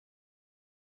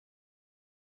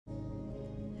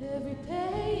every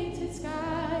painted sky,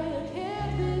 a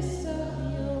canvas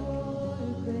of your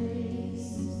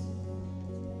grace.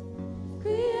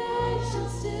 Creation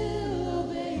still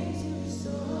obeys you, so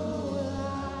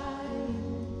alive.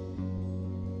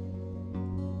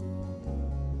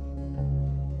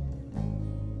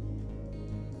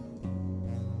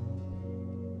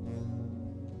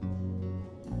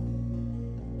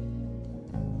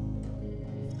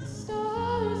 The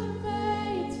stars are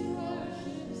made to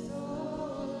worship, so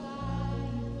alive.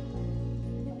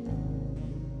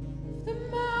 The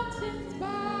mountains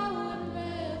bow in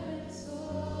reverence, so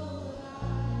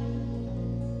alive.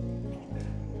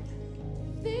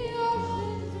 The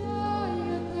oceans roar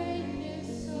your greatness,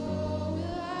 so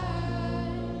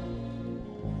alive.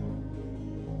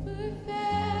 For if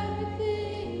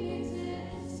everything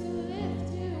exists to lift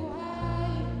you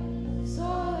high, so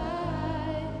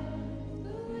alive.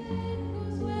 The wind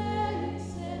goes where you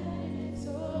send it,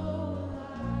 so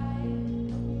alive.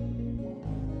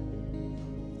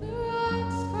 The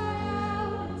rocks cry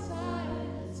out in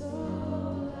silence, so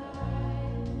alive.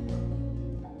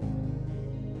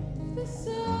 The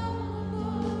sum of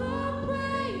all our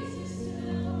praises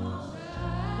still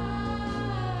shine.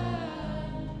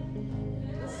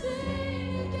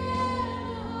 Sing again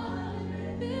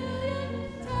 100 billion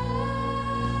times.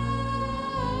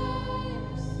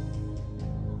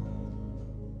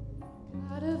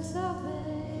 God of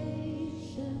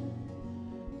salvation,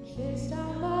 chase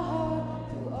down my heart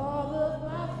through all of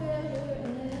my failure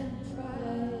and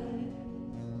pride.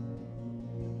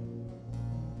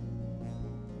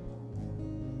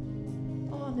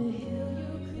 On the hill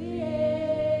you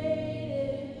created,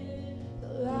 the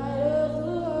light of the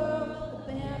world,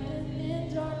 abandoned in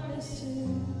darkness to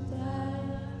die.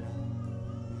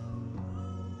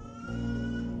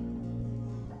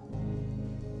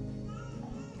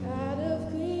 God of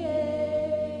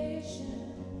creation,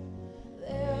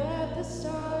 there at the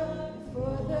start,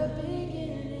 before the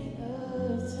beginning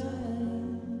of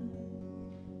time.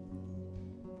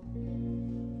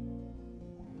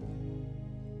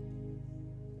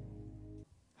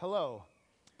 Hello.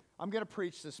 I'm going to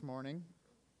preach this morning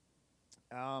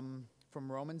from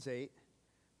Romans 8,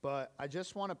 but I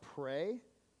just want to pray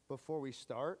before we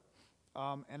start.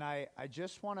 And I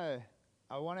just want to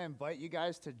invite you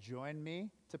guys to join me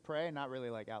to pray, not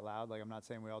really like out loud, like I'm not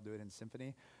saying we all do it in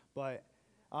symphony, but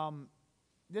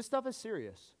this stuff is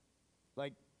serious.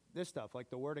 Like this stuff, like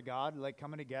the Word of God, like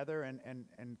coming together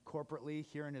and corporately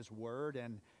hearing His Word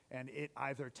and it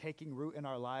either taking root in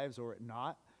our lives or it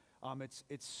not.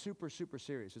 It's super, super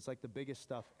serious. It's like the biggest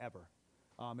stuff ever.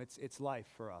 It's life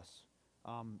for us.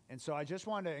 And so I just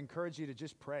want to encourage you to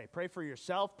just pray. Pray for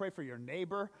yourself. Pray for your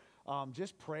neighbor.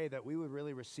 Just pray that we would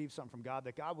really receive something from God,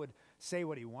 that God would say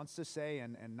what He wants to say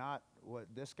and not what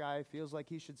this guy feels like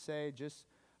he should say.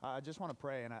 I just want to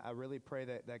pray, and I really pray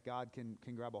that God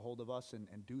can grab a hold of us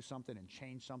and do something and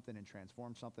change something and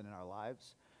transform something in our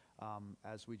lives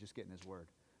as we just get in His Word.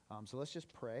 So let's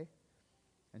just pray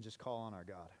and just call on our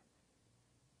God.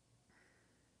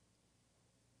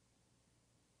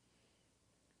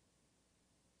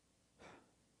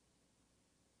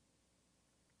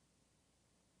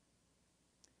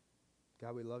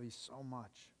 God, we love You so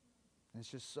much. And it's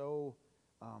just so,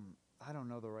 I don't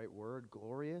know the right word,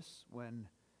 glorious when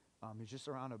you're just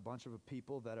around a bunch of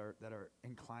people that are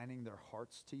inclining their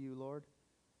hearts to You, Lord.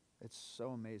 It's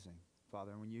so amazing,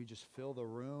 Father. And when You just fill the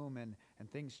room and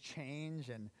things change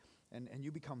and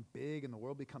You become big and the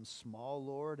world becomes small,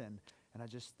 Lord. And I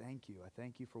just thank You. I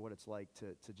thank You for what it's like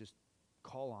to just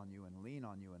call on You and lean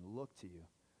on You and look to You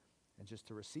and just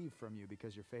to receive from You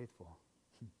because You're faithful.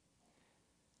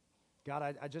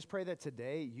 God, I just pray that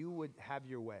today You would have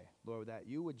Your way, Lord, that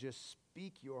You would just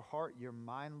speak Your heart, Your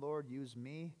mind, Lord. Use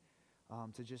me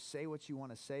to just say what You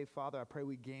want to say, Father. I pray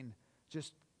we'd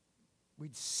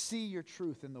see Your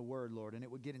truth in the Word, Lord, and it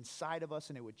would get inside of us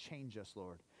and it would change us,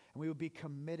 Lord. And we would be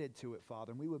committed to it,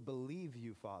 Father, and we would believe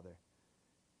You, Father.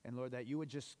 And Lord, that You would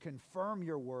just confirm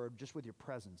Your Word just with Your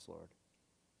presence, Lord.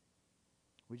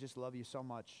 We just love You so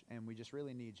much, and we just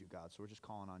really need You, God, so we're just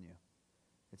calling on You.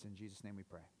 It's in Jesus' name we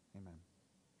pray. Amen.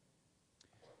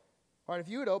 All right, if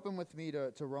you would open with me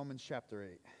to Romans chapter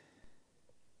 8.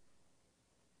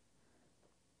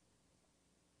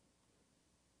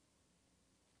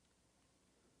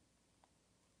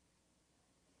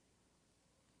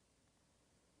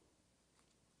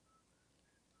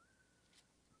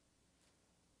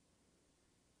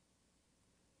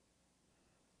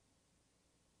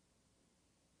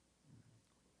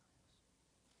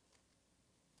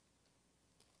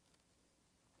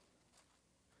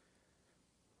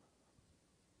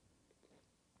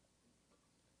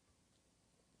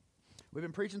 We've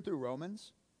been preaching through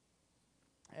Romans,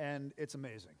 and it's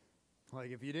amazing.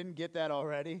 Like, if you didn't get that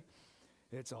already,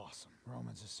 it's awesome.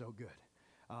 Romans is so good.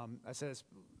 I said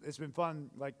it's been fun.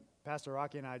 Like, Pastor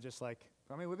Rocky and I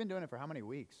we've been doing it for how many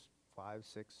weeks? 5,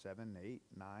 6, 7, 8,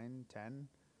 9, 10,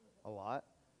 a lot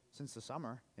since the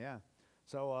summer. Yeah.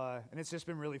 So, and it's just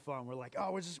been really fun. We're like,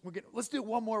 let's do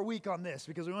one more week on this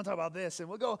because we want to talk about this, and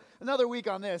we'll go another week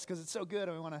on this because it's so good,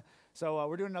 and we want to. So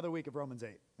we're doing another week of Romans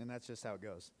 8, and that's just how it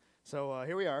goes. So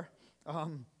here we are,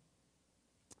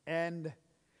 and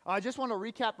I just want to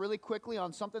recap really quickly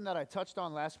on something that I touched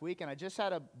on last week, and I just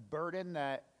had a burden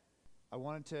that I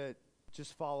wanted to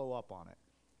just follow up on it,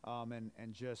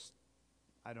 and just,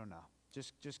 I don't know,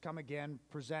 just come again,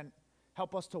 present.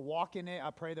 Help us to walk in it.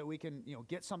 I pray that we can,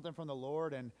 get something from the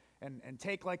Lord and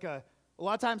take a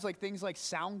lot of times things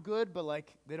sound good, but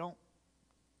they don't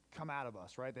come out of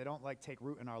us, right? They don't take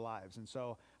root in our lives. And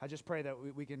so I just pray that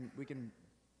we can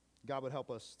God would help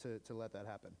us to let that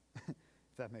happen.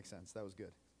 If that makes sense. That was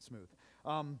good. Smooth.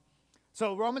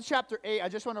 So Romans chapter 8, I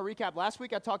just want to recap. Last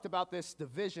week I talked about this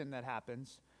division that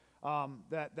happens,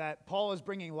 that Paul is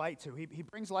bringing light to. He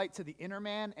brings light to the inner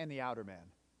man and the outer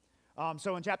man.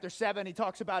 So in chapter 7, he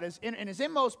talks about in his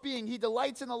inmost being, he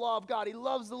delights in the law of God. He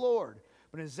loves the Lord.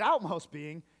 But in his outmost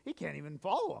being, he can't even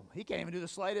follow him. He can't even do the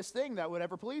slightest thing that would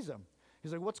ever please him.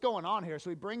 He's like, what's going on here?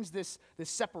 So he brings this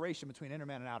separation between inner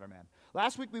man and outer man.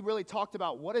 Last week, we really talked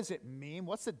about what does it mean?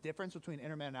 What's the difference between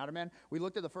inner man and outer man? We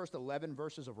looked at the first 11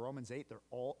 verses of Romans 8.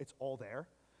 It's all there.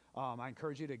 I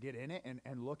encourage you to get in it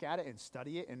and look at it and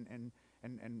study it and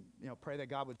pray that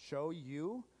God would show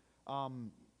you.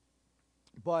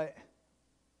 But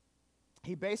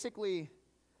he basically,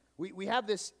 we have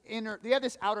this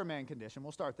outer man condition.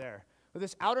 We'll start there. With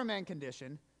this outer man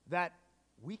condition that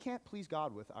we can't please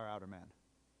God with our outer man.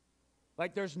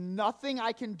 There's nothing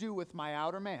I can do with my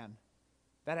outer man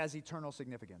that has eternal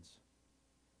significance.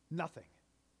 Nothing.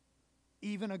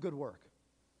 Even a good work.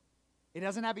 It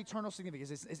doesn't have eternal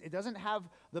significance. It doesn't have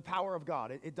the power of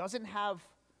God. It doesn't have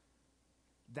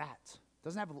that.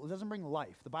 It doesn't bring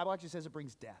life. The Bible actually says it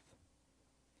brings death.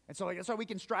 And so that's why we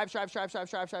can strive.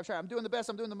 I'm doing the best.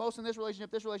 I'm doing the most in this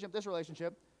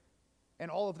relationship. And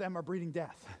all of them are breeding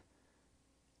death.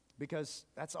 Because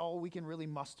that's all we can really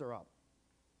muster up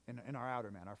in our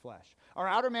outer man, our flesh. Our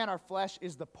outer man, our flesh,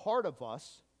 is the part of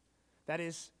us that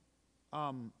is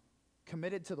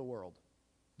committed to the world.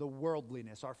 The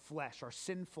worldliness, our flesh, our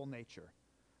sinful nature.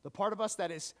 The part of us that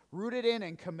is rooted in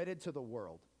and committed to the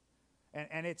world.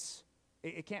 And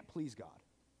it can't please God.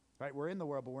 Right? We're in the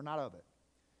world, but we're not of it.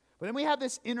 But then we have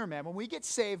this inner man. When we get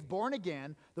saved, born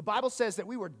again, the Bible says that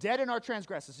we were dead in our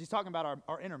transgressions. He's talking about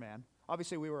our inner man.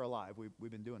 Obviously, we were alive.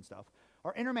 We've been doing stuff.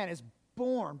 Our inner man is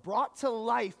born, brought to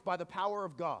life by the power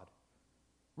of God.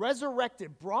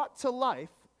 Resurrected, brought to life,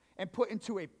 and put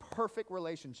into a perfect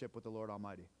relationship with the Lord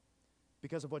Almighty.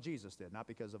 Because of what Jesus did, not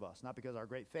because of us. Not because of our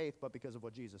great faith, but because of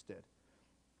what Jesus did.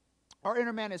 Our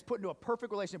inner man is put into a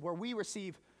perfect relationship where we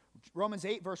receive, Romans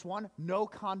 8, verse 1, no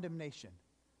condemnation.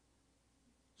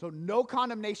 So no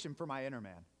condemnation for my inner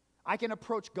man. I can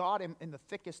approach God in the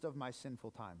thickest of my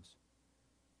sinful times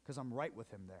because I'm right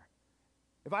with him there.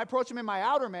 If I approach him in my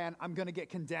outer man, I'm going to get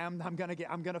condemned. I'm going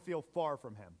to feel far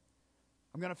from him.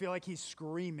 I'm going to feel like he's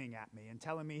screaming at me and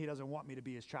telling me he doesn't want me to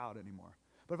be his child anymore.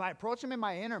 But if I approach him in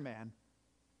my inner man,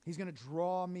 he's going to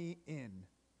draw me in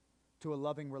to a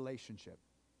loving relationship.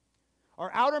 Our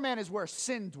outer man is where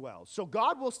sin dwells. So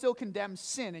God will still condemn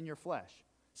sin in your flesh.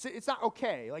 It's not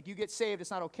okay. You get saved, it's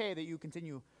not okay that you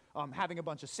continue having a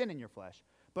bunch of sin in your flesh.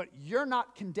 But you're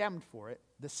not condemned for it.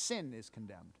 The sin is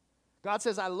condemned. God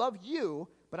says, I love you,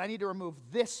 but I need to remove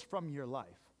this from your life.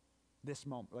 This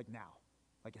moment, now.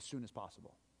 As soon as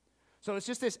possible. So it's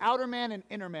just this outer man and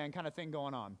inner man kind of thing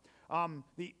going on.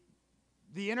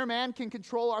 The inner man can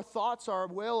control our thoughts, our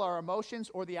will, our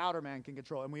emotions, or the outer man can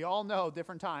control. And we all know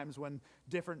different times when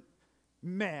different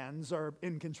mans are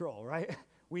in control, right?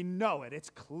 We know it. It's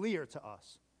clear to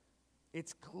us.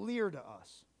 It's clear to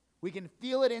us. We can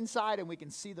feel it inside and we can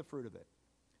see the fruit of it.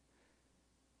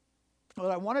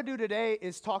 What I want to do today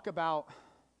is talk about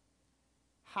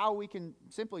how we can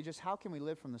how can we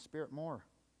live from the Spirit more?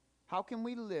 How can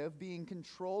we live being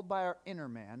controlled by our inner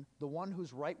man, the one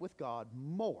who's right with God,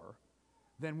 more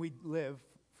than we live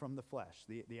from the flesh,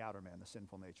 the outer man, the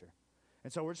sinful nature?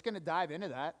 And so we're just going to dive into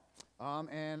that.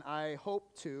 And I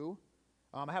hope to,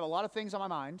 I have a lot of things on my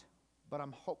mind, but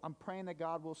I'm praying that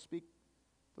God will speak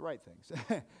the right things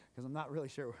because I'm not really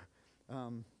sure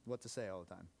what to say all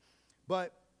the time.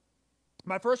 But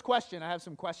my first question, I have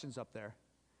some questions up there.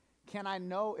 Can I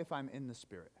know if I'm in the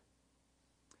Spirit?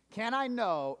 Can I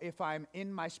know if I'm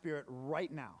in my spirit right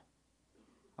now?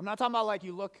 I'm not talking about like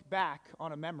you look back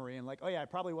on a memory and like, oh yeah, I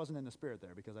probably wasn't in the Spirit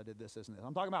there because I did this, and this.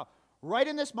 I'm talking about right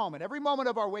in this moment, every moment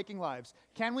of our waking lives,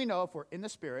 can we know if we're in the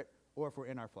Spirit or if we're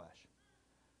in our flesh?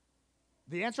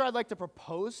 The answer I'd like to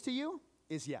propose to you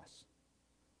is yes.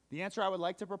 The answer I would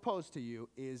like to propose to you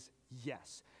is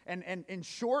yes. And in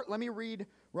short, let me read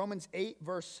Romans 8,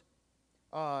 verse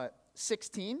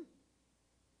 16.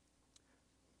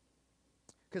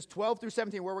 Because 12 through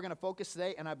 17, where we're going to focus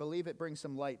today, and I believe it brings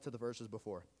some light to the verses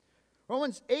before.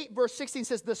 Romans 8, verse 16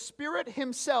 says, the Spirit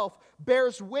himself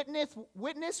bears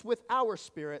witness with our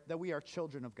spirit that we are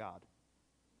children of God.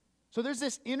 So there's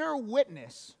this inner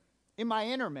witness in my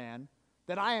inner man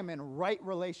that I am in right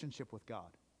relationship with God.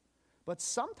 But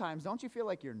sometimes, don't you feel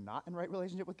like you're not in right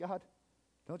relationship with God?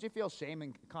 Don't you feel shame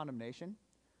and condemnation?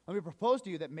 Let me propose to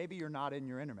you that maybe you're not in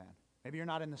your inner man. Maybe you're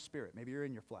not in the Spirit. Maybe you're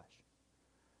in your flesh.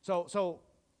 So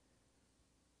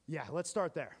yeah, let's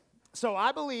start there. So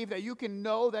I believe that you can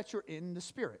know that you're in the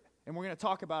Spirit. And we're going to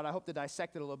talk about, I hope to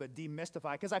dissect it a little bit,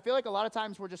 demystify. Because I feel like a lot of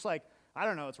times we're just like, I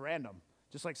don't know, it's random.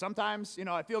 Just like sometimes,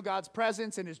 I feel God's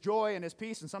presence and his joy and his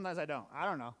peace, and sometimes I don't. I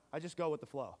don't know. I just go with the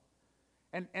flow.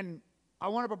 And I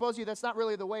want to propose to you that's not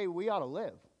really the way we ought to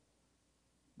live.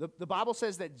 The Bible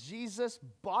says that Jesus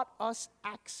bought us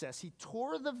access. He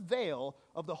tore the veil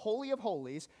of the Holy of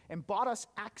Holies and bought us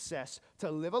access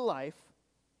to live a life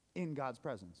in God's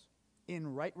presence,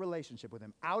 in right relationship with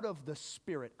him, out of the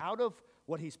Spirit, out of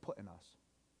what he's put in us.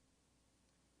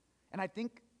 And I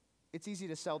think it's easy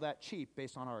to sell that cheap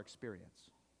based on our experience.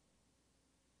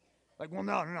 Like, well,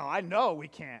 no, I know we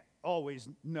can't always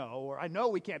know, or I know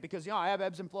we can't because, I have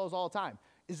ebbs and flows all the time.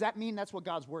 Does that mean that's what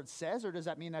God's word says, or does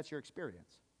that mean that's your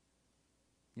experience?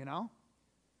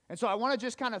 And so I want to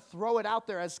just kind of throw it out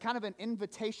there as kind of an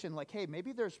invitation, like, hey,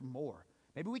 maybe there's more.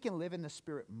 Maybe we can live in the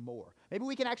Spirit more. Maybe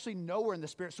we can actually know we're in the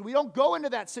Spirit so we don't go into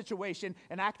that situation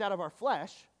and act out of our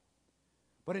flesh,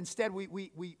 but instead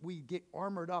we get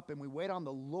armored up and we wait on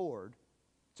the Lord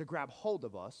to grab hold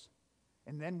of us,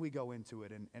 and then we go into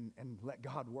it and let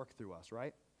God work through us,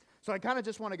 right? So I kind of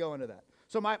just want to go into that.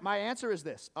 So my answer is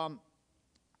this.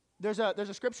 There's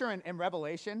a scripture in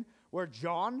Revelation where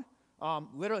John,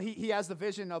 literally, he has the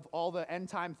vision of all the end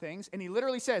time things, and he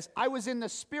literally says, I was in the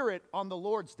Spirit on the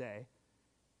Lord's day,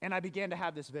 and I began to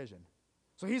have this vision.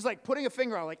 So he's like putting a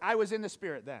finger on, like, I was in the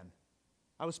Spirit then.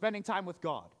 I was spending time with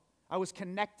God. I was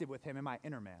connected with him in my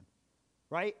inner man,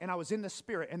 right? And I was in the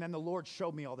Spirit, and then the Lord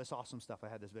showed me all this awesome stuff. I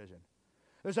had this vision.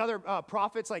 There's other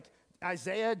prophets like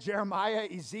Isaiah, Jeremiah,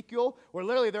 Ezekiel, where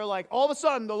literally they're like, all of a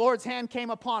sudden the Lord's hand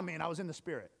came upon me, and I was in the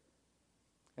Spirit.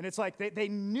 And it's like they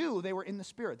knew they were in the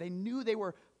Spirit. They knew they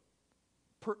were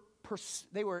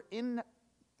in,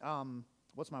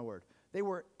 what's my word? They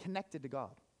were connected to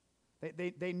God.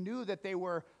 They knew that they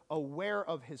were aware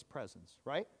of his presence,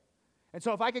 right? And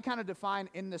so if I could kind of define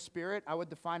in the Spirit, I would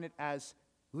define it as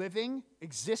living,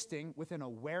 existing with an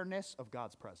awareness of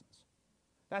God's presence.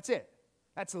 That's it.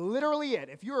 That's literally it.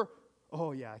 If you're,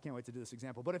 oh yeah, I can't wait to do this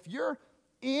example, but if you're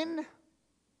in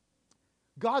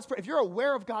if you're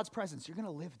aware of God's presence, you're going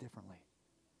to live differently.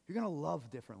 You're going to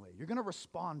love differently. You're going to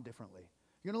respond differently.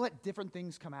 You're going to let different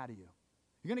things come out of you.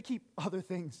 You're going to keep other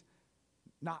things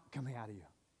not coming out of you.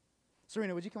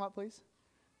 Serena, would you come up, please?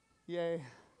 Yay.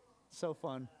 So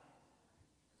fun.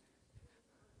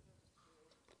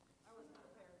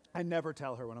 I never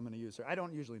tell her when I'm going to use her. I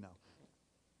don't usually know.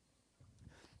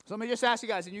 So let me just ask you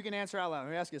guys, and you can answer out loud.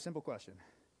 Let me ask you a simple question.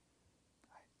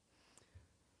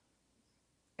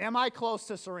 Am I close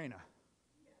to Serena?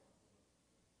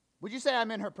 Would you say I'm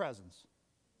in her presence?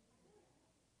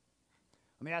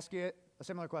 Let me ask you a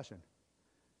similar question.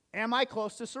 Am I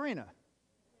close to Serena?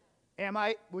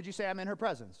 Would you say I'm in her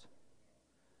presence?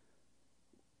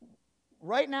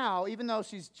 Right now, even though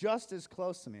she's just as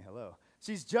close to me,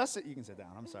 you can sit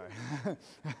down, I'm sorry.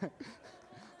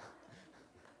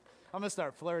 I'm going to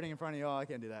start flirting in front of you all. I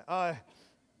can't do that.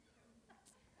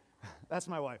 That's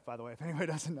my wife, by the way, if anybody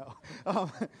doesn't know.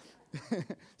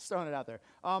 Just throwing it out there.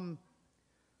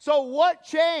 So what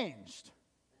changed?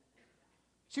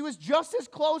 She was just as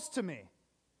close to me,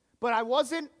 but I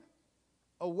wasn't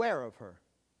aware of her.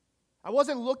 I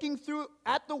wasn't looking through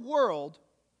at the world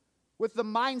with the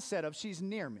mindset of she's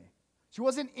near me. She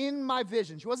wasn't in my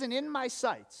vision. She wasn't in my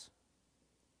sights.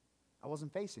 I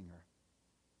wasn't facing her.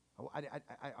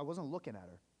 I wasn't looking at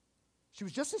her. She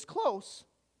was just as close,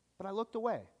 but I looked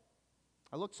away.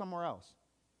 I looked somewhere else.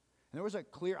 And there was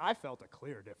I felt a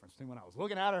clear difference between when I was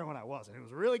looking at her and when I wasn't. It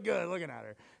was really good looking at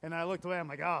her. And I looked away, I'm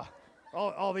like,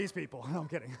 all these people. No, I'm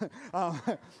kidding.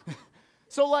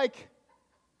 So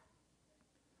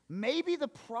maybe the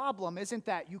problem isn't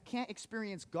that you can't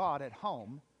experience God at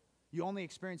home. You only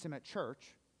experience him at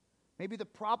church. Maybe the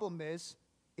problem is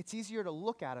it's easier to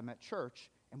look at him at church,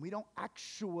 and we don't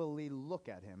actually look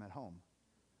at him at home.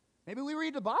 Maybe we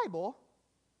read the Bible,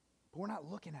 but we're not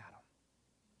looking at him.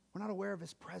 We're not aware of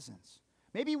his presence.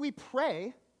 Maybe we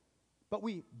pray, but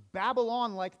we babble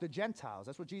on like the Gentiles.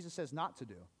 That's what Jesus says not to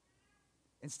do.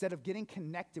 Instead of getting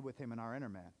connected with him in our inner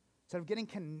man. Instead of getting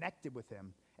connected with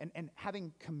him and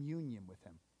having communion with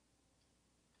him.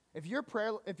 If your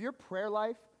prayer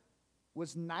life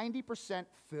was 90%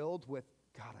 filled with,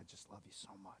 God, I just love you so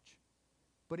much,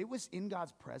 but it was in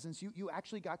God's presence, you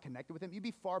actually got connected with him, you'd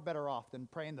be far better off than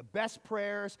praying the best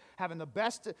prayers, having the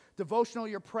best devotional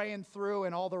you're praying through,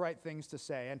 and all the right things to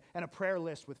say, and a prayer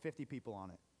list with 50 people on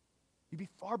it. You'd be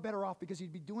far better off because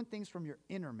you'd be doing things from your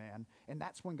inner man, and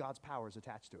that's when God's power is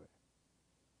attached to it.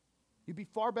 You'd be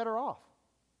far better off.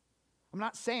 I'm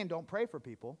not saying don't pray for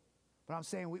people, but I'm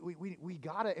saying we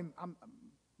gotta, and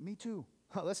me too.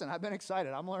 Listen, I've been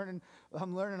excited. I'm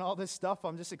learning all this stuff.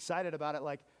 I'm just excited about it.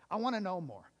 Like, I want to know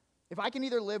more. If I can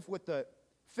either live with the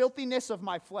filthiness of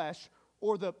my flesh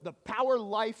or the power,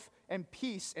 life, and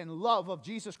peace and love of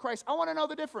Jesus Christ, I want to know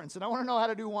the difference, and I want to know how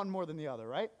to do one more than the other,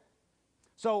 right?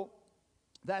 So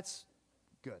that's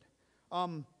good.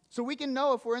 So we can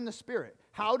know if we're in the Spirit.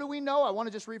 How do we know? I want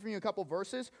to just read from you a couple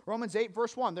verses. Romans 8,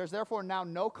 verse 1. There's therefore now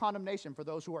no condemnation for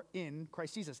those who are in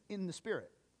Christ Jesus, in the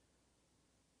Spirit.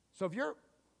 So if you're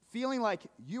feeling like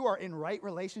you are in right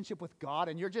relationship with God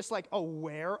and you're just like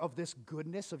aware of this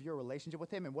goodness of your relationship with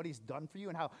him and what he's done for you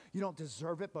and how you don't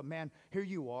deserve it, but man, here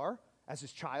you are as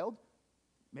his child,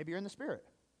 maybe you're in the Spirit.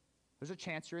 There's a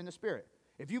chance you're in the Spirit.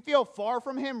 If you feel far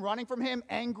from him, running from him,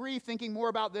 angry, thinking more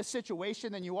about this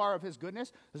situation than you are of his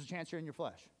goodness, there's a chance you're in your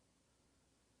flesh.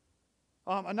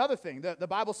 Another thing, the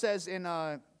Bible says in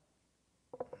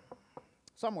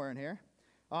somewhere in here,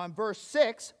 verse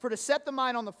 6, for to set the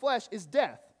mind on the flesh is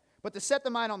death, but to set the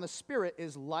mind on the Spirit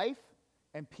is life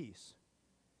and peace.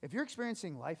 If you're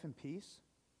experiencing life and peace,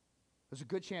 there's a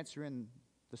good chance you're in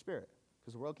the Spirit,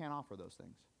 because the world can't offer those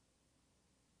things.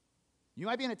 You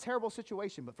might be in a terrible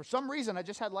situation, but for some reason I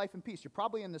just had life and peace. You're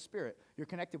probably in the Spirit. You're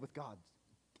connected with God.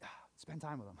 Spend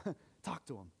time with him. Talk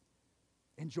to him.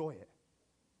 Enjoy it.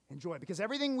 Enjoy it. Because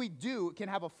everything we do can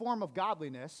have a form of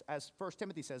godliness, as 1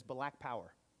 Timothy says, but lack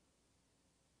power.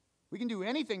 We can do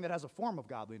anything that has a form of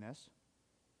godliness,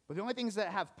 but the only things that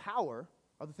have power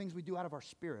are the things we do out of our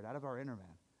spirit, out of our inner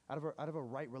man, out of a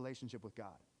right relationship with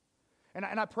God. And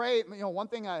I pray, one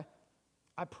thing I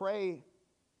pray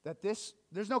that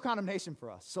there's no condemnation for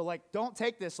us. So don't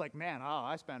take this like, man,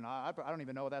 I don't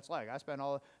even know what that's like.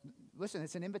 Listen,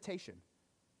 it's an invitation.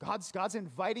 God's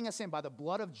inviting us in by the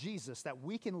blood of Jesus that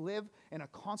we can live in a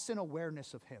constant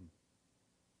awareness of him.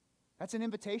 That's an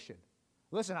invitation.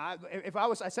 Listen, I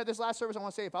said this last service, I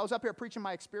want to say, if I was up here preaching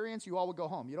my experience, you all would go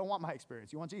home. You don't want my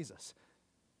experience. You want Jesus.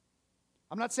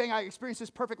 I'm not saying I experience this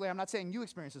perfectly. I'm not saying you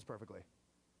experience this perfectly.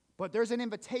 But there's an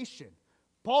invitation.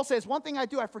 Paul says, one thing I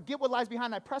do, I forget what lies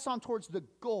behind, I press on towards the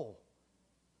goal,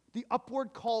 the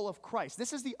upward call of Christ.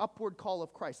 This is the upward call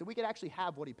of Christ, that we could actually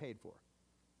have what he paid for.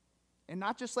 And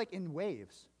not just like in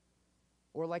waves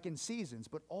or like in seasons,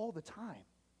 but all the time,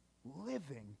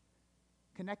 living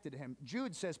connected to him.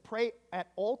 Jude says, pray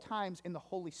at all times in the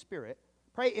Holy Spirit.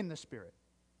 Pray in the Spirit.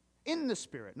 In the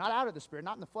Spirit, not out of the Spirit,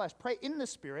 not in the flesh. Pray in the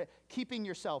Spirit, keeping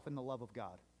yourself in the love of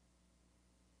God.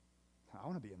 I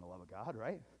want to be in the love of God,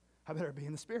 right? I better be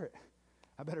in the Spirit.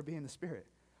 I better be in the Spirit.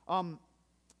 And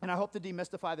I hope to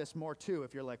demystify this more too,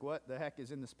 if you're like, what the heck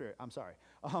is in the Spirit? I'm sorry.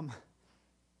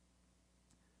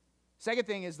 Second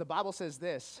thing is the Bible says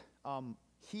this,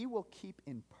 he will keep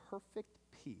in perfect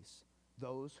peace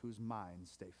those whose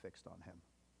minds stay fixed on him.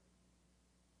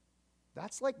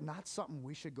 That's not something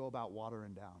we should go about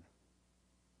watering down.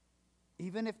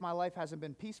 Even if my life hasn't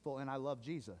been peaceful and I love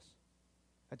Jesus,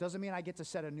 that doesn't mean I get to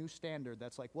set a new standard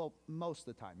that's most of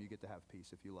the time you get to have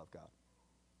peace if you love God.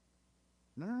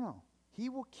 No. He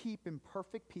will keep in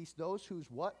perfect peace those whose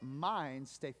what?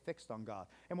 Minds stay fixed on God.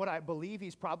 And what I believe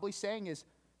he's probably saying is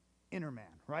inner man,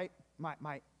 right?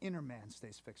 My inner man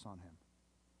stays fixed on him.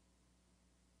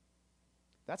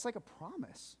 That's like a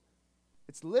promise.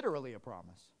 It's literally a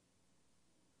promise.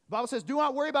 The Bible says, do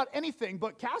not worry about anything,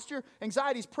 but cast your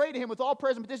anxieties, pray to him with all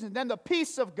prayers and petitions, and then the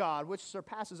peace of God, which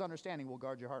surpasses understanding, will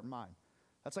guard your heart and mind.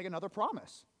 That's like another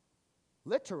promise.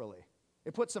 Literally.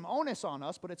 It puts some onus on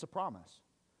us, but it's a promise.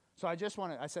 So I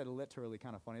said literally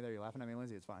kind of funny there. You're laughing at me,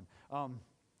 Lindsay. It's fine.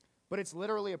 But it's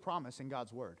literally a promise in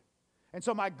God's word. And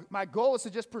so my goal is to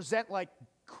just present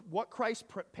what Christ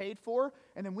paid for,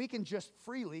 and then we can just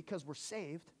freely, because we're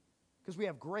saved, because we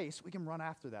have grace, we can run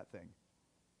after that thing.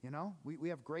 We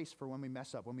have grace for when we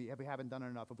mess up, when we haven't done it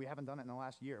enough, if we haven't done it in the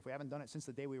last year, if we haven't done it since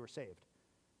the day we were saved.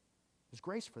 There's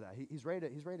grace for that. He's ready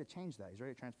to change that. He's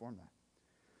ready to transform that.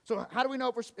 So how do we know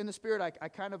if we're in the Spirit? I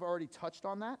kind of already touched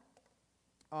on that.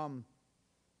 I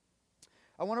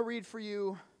want to read for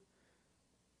you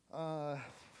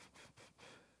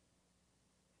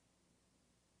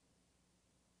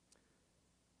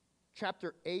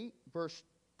chapter 8, verse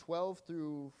 12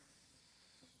 through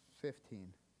 15.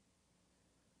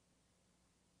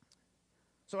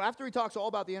 So after he talks all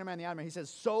about the inner man and the outer man, he says,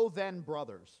 so then,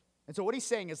 brothers. And so what he's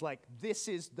saying is like, this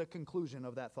is the conclusion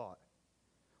of that thought.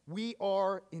 We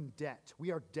are in debt.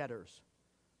 We are debtors.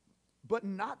 But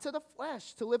not to the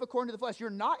flesh, to live according to the flesh. You're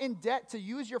not in debt to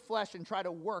use your flesh and try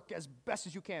to work as best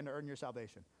as you can to earn your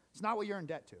salvation. It's not what you're in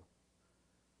debt to.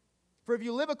 For if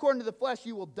you live according to the flesh,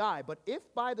 you will die. But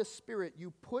if by the Spirit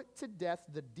you put to death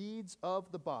the deeds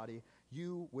of the body,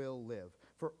 you will live.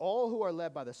 For all who are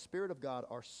led by the Spirit of God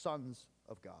are sons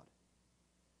of God.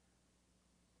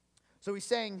 So he's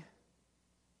saying,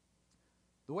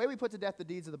 the way we put to death the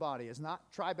deeds of the body is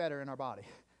not try better in our body.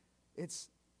 It's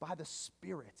by the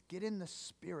Spirit. Get in the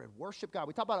Spirit. Worship God.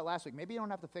 We talked about it last week. Maybe you don't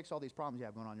have to fix all these problems you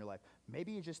have going on in your life.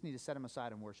 Maybe you just need to set them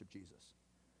aside and worship Jesus.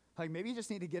 Like, maybe you just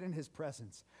need to get in his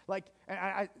presence. Like,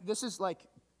 this is like,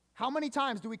 how many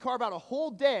times do we carve out a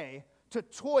whole day to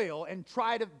toil and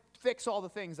try to fix all the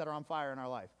things that are on fire in our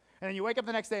life? And then you wake up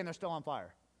the next day and they're still on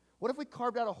fire. What if we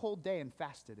carved out a whole day and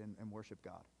fasted and worshiped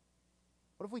God?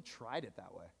 What if we tried it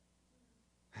that way?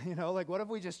 You know, like, what if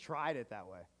we just tried it that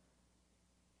way?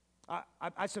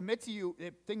 I submit to you,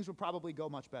 things would probably go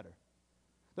much better.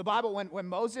 The Bible, when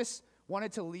Moses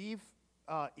wanted to leave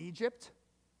Egypt,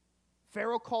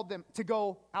 Pharaoh called them to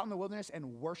go out in the wilderness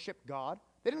and worship God.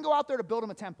 They didn't go out there to build him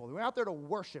a temple. They went out there to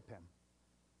worship him.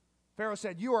 Pharaoh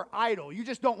said, you are idle. You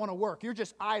just don't want to work. You're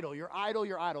just idle. You're idle.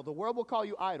 You're idle. The world will call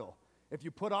you idle if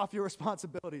you put off your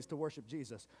responsibilities to worship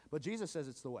Jesus. But Jesus says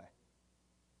it's the way.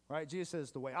 Right? Jesus says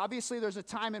it's the way. Obviously, there's a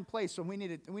time and place when we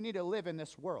need to live in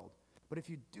this world. But if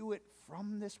you do it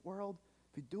from this world,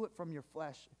 if you do it from your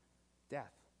flesh,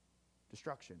 death,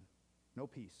 destruction, no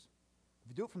peace. If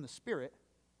you do it from the Spirit,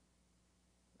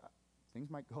 things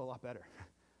might go a lot better.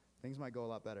 Things might go a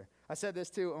lot better. I said this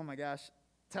too, oh my gosh,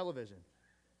 television.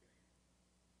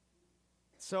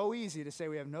 It's so easy to say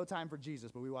we have no time for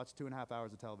Jesus, but we watch 2.5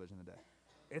 hours of television a day.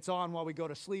 It's on while we go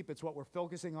to sleep. It's what we're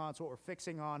focusing on. It's what we're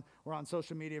fixing on. We're on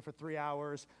social media for 3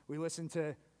 hours. We listen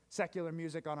to secular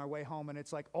music on our way home, and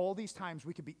it's like all these times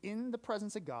we could be in the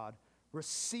presence of God,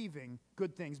 receiving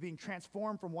good things, being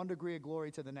transformed from one degree of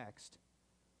glory to the next.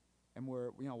 And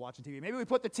we're, watching TV. Maybe we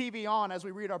put the TV on as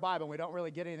we read our Bible, and we don't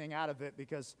really get anything out of it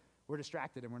because we're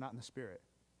distracted and we're not in the Spirit.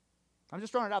 I'm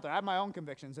just throwing it out there. I have my own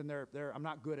convictions, and I'm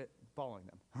not good at following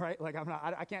them, right? Like,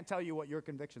 I can't tell you what your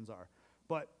convictions are.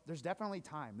 But there's definitely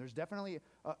time. There's definitely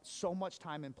so much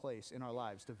time and place in our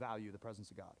lives to value the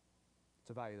presence of God.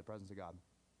 To value the presence of God.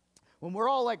 When we're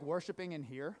all like worshiping in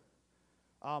here,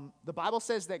 the Bible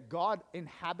says that God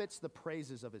inhabits the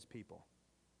praises of his people.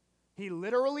 He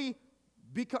literally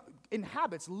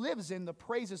lives in the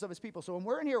praises of his people. So when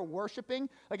we're in here worshiping,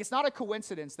 like, it's not a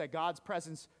coincidence that God's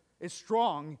presence is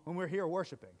strong when we're here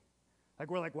worshiping. Like,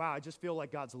 we're like, wow, I just feel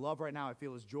like God's love right now. I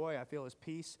feel his joy. I feel his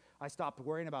peace. I stopped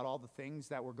worrying about all the things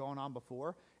that were going on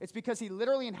before. It's because he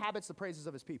literally inhabits the praises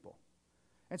of his people.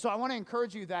 And so I want to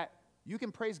encourage you that you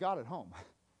can praise God at home.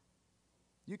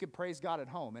 You can praise God at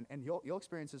home, and you'll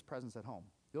experience his presence at home.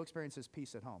 You'll experience his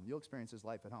peace at home. You'll experience his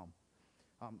life at home.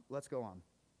 Let's go on.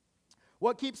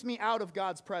 What keeps me out of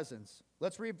God's presence?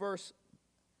 Let's read verse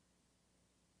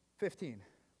 15.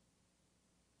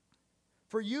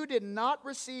 For you did not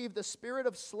receive the spirit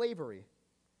of slavery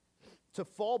to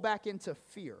fall back into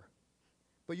fear,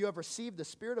 but you have received the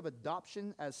spirit of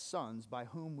adoption as sons, by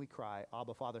whom we cry,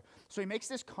 Abba, Father. So he makes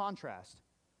this contrast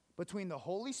between the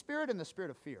Holy Spirit and the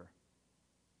spirit of fear.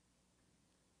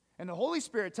 And the Holy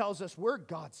Spirit tells us we're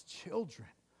God's children.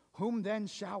 Whom then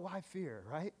shall I fear,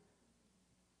 right?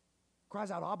 Cries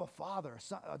out, Abba, Father,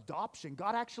 son, adoption.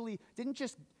 God actually didn't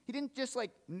just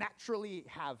like naturally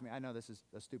have me. I know this is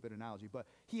a stupid analogy, but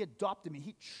he adopted me.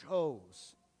 He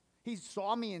chose. He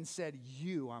saw me and said,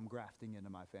 I'm grafting into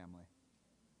my family.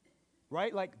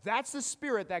 Right? Like, that's the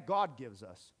spirit that God gives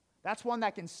us. That's one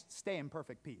that can stay in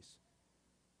perfect peace.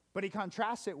 But he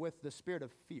contrasts it with the spirit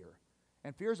of fear.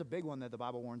 And fear is a big one that the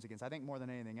Bible warns against, I think more than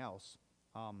anything else.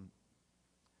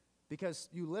 Because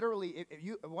you literally,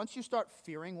 once you start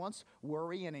fearing, once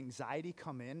worry and anxiety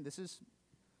come in,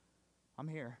 I'm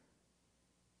here.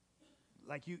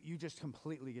 Like, you just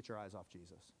completely get your eyes off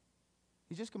Jesus.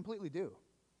 You just completely do.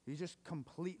 You just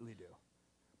completely do.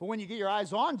 But when you get your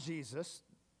eyes on Jesus,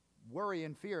 worry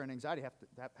and fear and anxiety have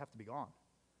to be gone.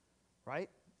 Right?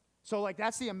 So, like,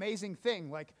 that's the amazing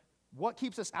thing. Like, What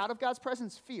keeps us out of God's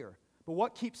presence? Fear. But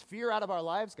what keeps fear out of our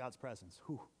lives? God's presence.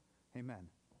 Whew. Amen.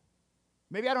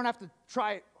 Maybe I don't have to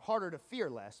try harder to fear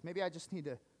less. Maybe I just need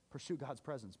to pursue God's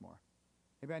presence more.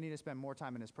 Maybe I need to spend more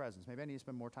time in his presence. Maybe I need to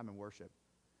spend more time in worship.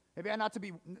 Maybe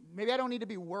I don't need to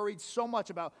be worried so much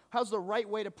about how's the right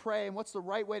way to pray and what's the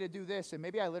right way to do this. And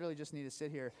maybe I literally just need to sit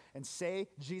here and say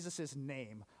Jesus'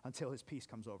 name until his peace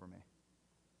comes over me.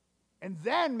 And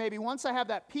then maybe once I have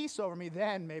that peace over me,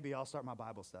 then maybe I'll start my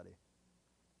Bible study.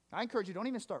 I encourage you, don't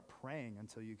even start praying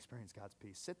until you experience God's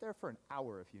peace. Sit there for an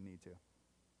hour if you need to.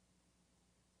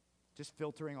 Just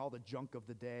filtering all the junk of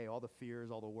the day, all the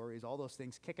fears, all the worries, all those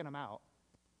things, kicking them out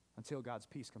until God's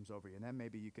peace comes over you. And then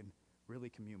maybe you can really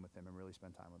commune with him and really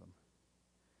spend time with him.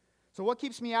 So what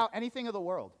keeps me out? Anything of the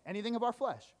world, anything of our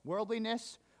flesh.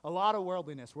 Worldliness, a lot of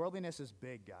worldliness. Worldliness is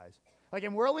big, guys. Like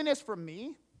in worldliness for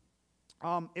me,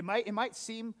 it might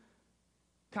seem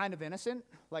kind of innocent,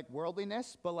 like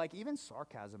worldliness, but like even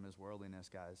sarcasm is worldliness,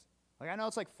 guys. Like I know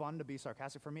it's like fun to be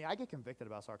sarcastic. For me, I get convicted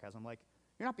about sarcasm. Like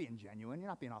you're not being genuine, you're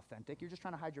not being authentic, you're just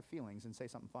trying to hide your feelings and say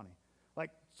something funny. Like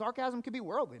sarcasm could be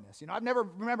worldliness. I've never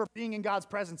remember being in God's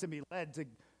presence and be led to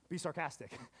be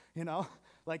sarcastic,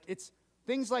 Like it's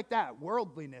things like that,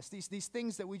 worldliness, these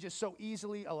things that we just so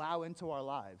easily allow into our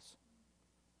lives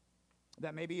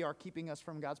that maybe are keeping us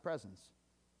from God's presence.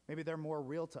 Maybe they're more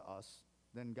real to us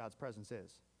than God's presence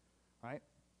is, right?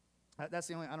 That's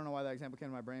the only, I don't know why that example came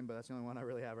to my brain, but that's the only one I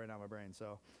really have right now in my brain.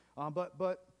 So,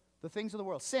 but the things of the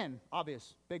world, sin,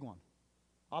 obvious, big one,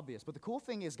 obvious. But the cool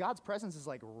thing is God's presence is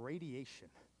like radiation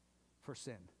for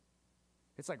sin.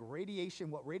 It's like radiation.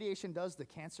 What radiation does to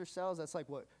cancer cells, that's like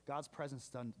what God's presence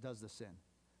does to sin.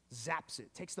 Zaps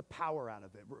it, takes the power out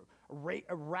of it,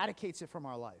 eradicates it from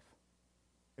our life.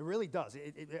 It really does.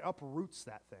 It uproots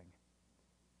that thing.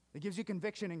 It gives you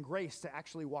conviction and grace to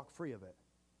actually walk free of it.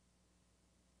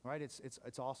 Right?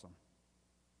 It's awesome.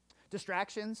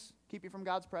 Distractions keep you from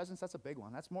God's presence. That's a big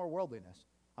one. That's more worldliness.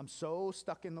 I'm so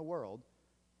stuck in the world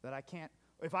that I can't.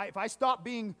 If I stop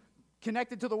being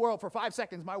connected to the world for 5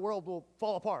 seconds, my world will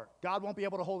fall apart. God won't be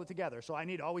able to hold it together. So I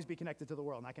need to always be connected to the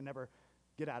world, and I can never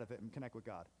get out of it and connect with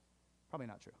God. Probably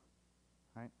not true.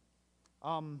 Right?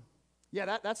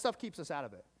 Yeah, that stuff keeps us out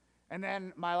of it. And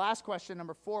then my last question,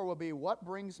 number 4, will be, what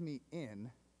brings me in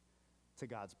to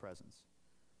God's presence?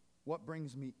 What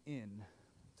brings me in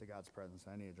to God's presence?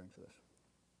 I need a drink for this.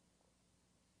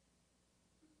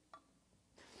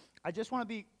 I just want to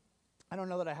be, I don't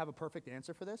know that I have a perfect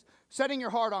answer for this. Setting your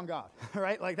heart on God,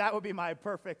 right? Like that would be my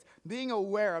perfect, being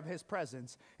aware of his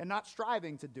presence and not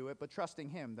striving to do it, but trusting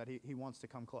him that he wants to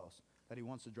come close, that he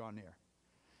wants to draw near.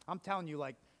 I'm telling you,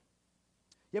 like,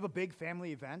 you have a big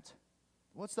family event.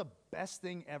 What's the best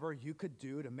thing ever you could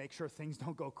do to make sure things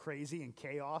don't go crazy and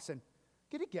chaos? And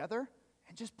get together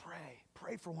and just pray.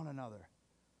 Pray for one another.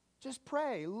 Just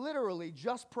pray. Literally,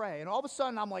 just pray. And all of a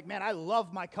sudden, I'm like, man, I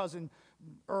love my cousin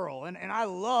Earl. And I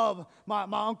love my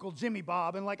Uncle Jimmy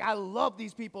Bob. And like, I love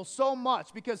these people so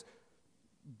much because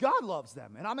God loves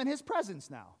them. And I'm in his presence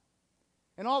now.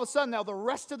 And all of a sudden, now the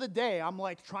rest of the day, I'm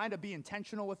like trying to be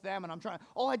intentional with them. And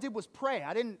all I did was pray.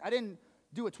 I didn't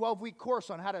do a 12-week course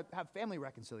on how to have family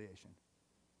reconciliation.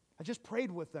 I just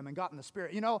prayed with them and got in the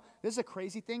Spirit. This is a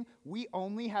crazy thing. We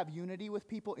only have unity with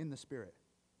people in the Spirit.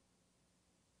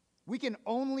 We can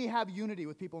only have unity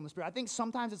with people in the Spirit. I think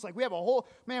sometimes it's like we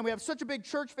have such a big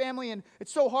church family and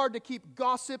it's so hard to keep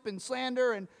gossip and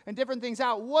slander and different things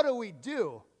out. What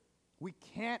do? We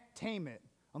can't tame it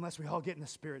unless we all get in the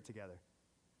Spirit together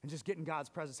and just get in God's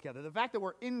presence together. The fact that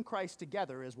we're in Christ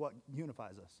together is what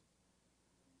unifies us.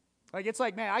 Like, it's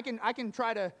like, man,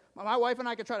 my wife and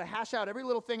I can try to hash out every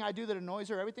little thing I do that annoys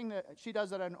her, everything that she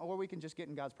does or we can just get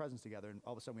in God's presence together, and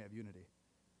all of a sudden we have unity.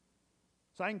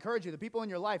 So I encourage you, the people in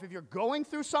your life, if you're going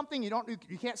through something, you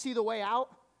can't see the way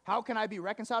out, how can I be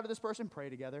reconciled to this person? Pray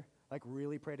together. Like,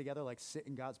 really pray together, like sit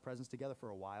in God's presence together for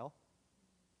a while.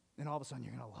 And all of a sudden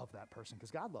you're going to love that person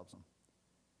because God loves them.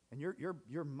 And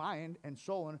your mind and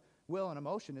soul and will and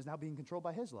emotion is now being controlled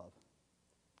by his love.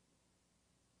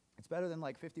 It's better than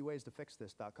like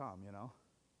 50waystofixthis.com,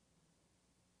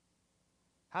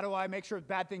 How do I make sure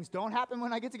bad things don't happen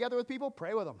when I get together with people?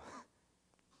 Pray with them.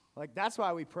 Like, that's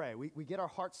why we pray. We get our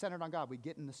heart centered on God. We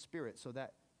get in the Spirit so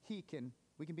that we can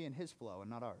be in his flow and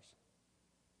not ours.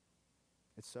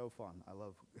 It's so fun. I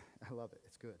love it.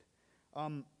 It's good.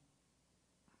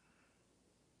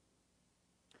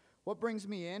 What brings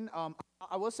me in?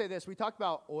 I will say this. We talked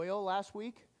about oil last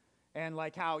week. And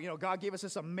like how, God gave us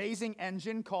this amazing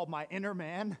engine called my inner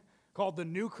man, called the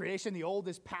new creation. The old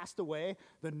is passed away.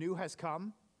 The new has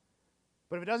come.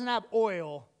 But if it doesn't have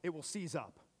oil, it will seize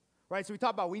up. right? So we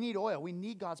talk about we need oil. We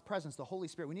need God's presence, the Holy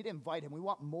Spirit. We need to invite him. We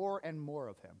want more and more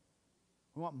of him.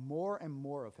 We want more and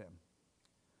more of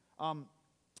him.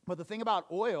 But the thing about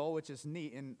oil, which is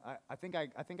neat, and I think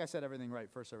I said everything right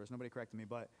first service. Nobody corrected me,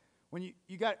 but when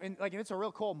you got, and like if it's a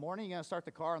real cold morning, you're going to start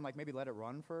the car and like maybe let it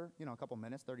run for, a couple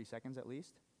minutes, 30 seconds at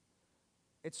least.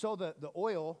 It's so the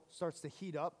oil starts to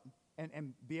heat up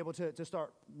and be able to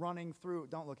start running through,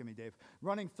 don't look at me, Dave,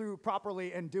 running through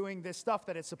properly and doing this stuff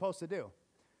that it's supposed to do.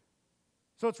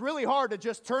 So it's really hard to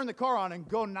just turn the car on and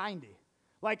go 90.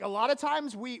 Like a lot of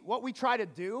times what we try to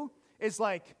do is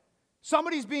like,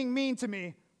 somebody's being mean to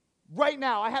me right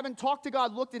now. I haven't talked to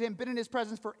God, looked at him, been in his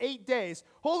presence for 8 days.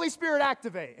 Holy Spirit,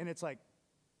 activate. And it's like,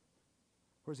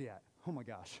 where's he at? Oh my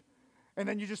gosh. And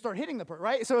then you just start hitting the person,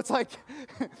 right? So it's like,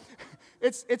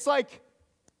 it's like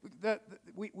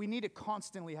we need to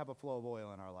constantly have a flow of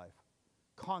oil in our life.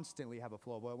 Constantly have a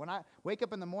flow of oil. When I wake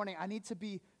up in the morning, I need to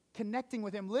be connecting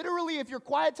with him. Literally, if your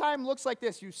quiet time looks like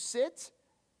this, you sit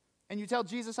and you tell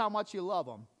Jesus how much you love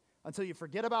him until you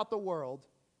forget about the world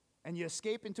and you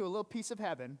escape into a little piece of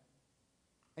heaven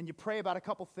and you pray about a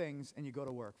couple things and you go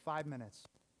to work. 5 minutes,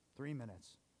 3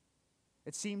 minutes.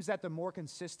 It seems that the more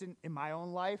consistent in my own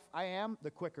life I am,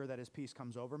 the quicker that his peace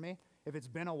comes over me. If it's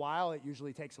been a while, it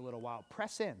usually takes a little while.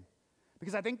 Press in.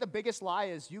 Because I think the biggest lie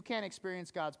is you can't experience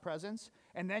God's presence,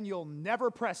 and then you'll never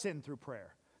press in through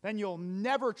prayer. Then you'll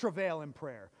never travail in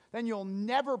prayer. Then you'll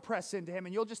never press into him,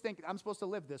 and you'll just think, I'm supposed to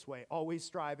live this way, always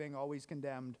striving, always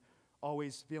condemned,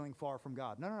 always feeling far from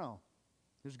God. No.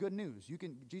 There's good news.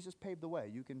 Jesus paved the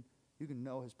way. You can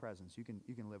know his presence. You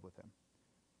can live with him.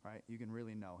 Right? You can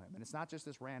really know him. And it's not just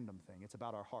this random thing. It's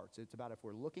about our hearts. It's about if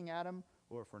we're looking at him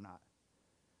or if we're not.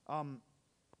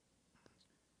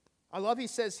 I love he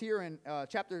says here in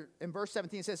verse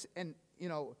 17, it says, and,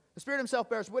 the Spirit himself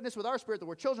bears witness with our spirit that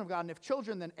we're children of God, and if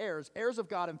children, then heirs, heirs of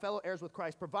God and fellow heirs with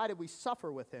Christ, provided we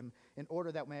suffer with him in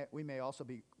order that we may also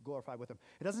be glorified with him.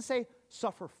 It doesn't say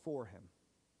suffer for him.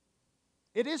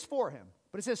 It is for him,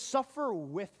 but it says suffer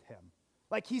with him.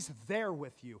 Like he's there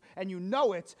with you, and you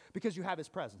know it because you have his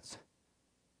presence.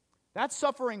 That's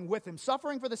suffering with him.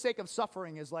 Suffering for the sake of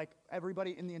suffering is like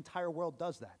everybody in the entire world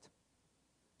does that.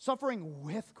 Suffering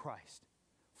with Christ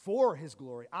for his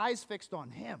glory, eyes fixed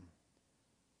on him.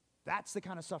 That's the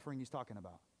kind of suffering he's talking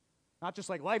about. Not just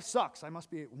like life sucks, I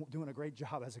must be doing a great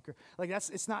job as a Christian. Like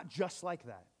it's not just like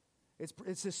that.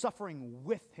 It's his suffering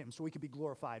with him so we can be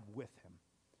glorified with him.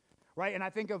 Right? And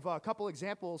I think of a couple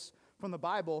examples from the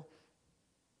Bible.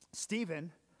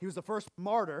 Stephen, he was the first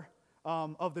martyr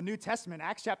of the New Testament,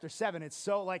 Acts chapter 7. It's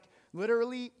so like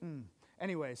literally,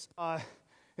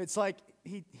 it's like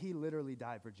he literally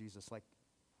died for Jesus. Like,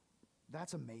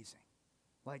 that's amazing.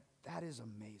 Like, that is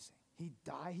amazing.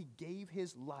 He gave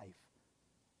his life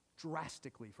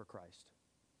drastically for Christ.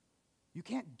 You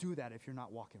can't do that if you're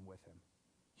not walking with him.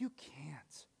 You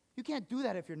can't. You can't do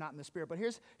that if you're not in the Spirit. But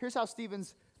here's how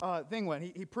Stephen's thing went.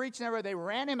 He preached and everywhere. They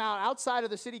ran him outside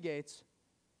of the city gates.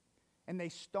 And they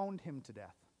stoned him to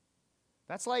death.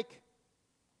 That's like,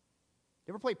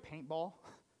 you ever play paintball?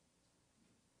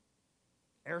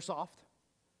 Airsoft?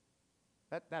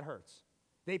 That hurts.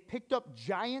 They picked up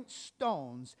giant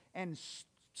stones and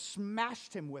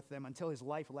smashed him with them until his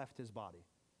life left his body.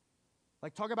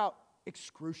 Like, talk about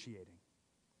excruciating.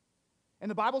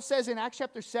 And the Bible says in Acts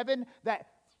chapter 7 that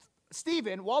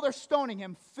Stephen, while they're stoning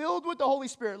him, filled with the Holy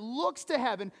Spirit, looks to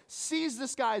heaven, sees the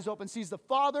skies open, sees the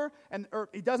Father, or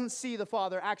he doesn't see the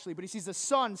Father actually, but he sees the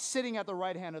Son sitting at the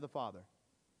right hand of the Father.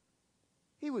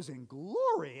 He was in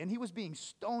glory, and he was being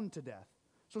stoned to death.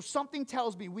 So something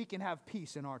tells me we can have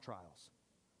peace in our trials.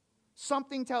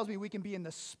 Something tells me we can be in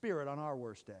the Spirit on our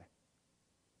worst day.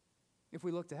 If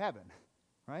we look to heaven,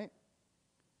 right?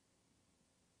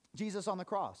 Jesus on the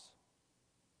cross.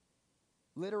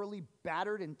 Literally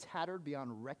battered and tattered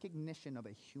beyond recognition of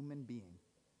a human being.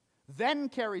 Then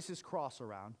carries his cross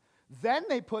around. Then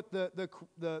they put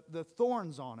the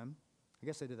thorns on him. I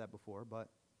guess they did that before, but.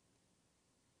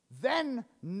 Then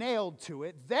nailed to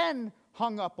it. Then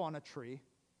hung up on a tree.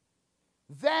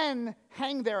 Then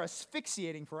hang there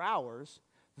asphyxiating for hours.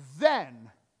 Then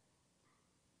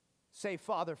say,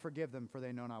 Father, forgive them, for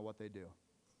they know not what they do.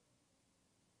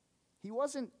 He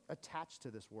wasn't attached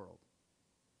to this world.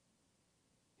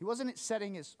 He wasn't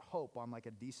setting his hope on like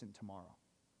a decent tomorrow.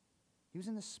 He was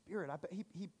in the Spirit. I bet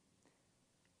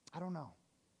I don't know.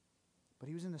 But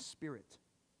he was in the Spirit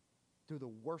through the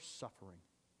worst suffering,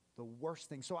 the worst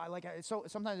thing. So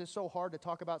sometimes it's so hard to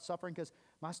talk about suffering because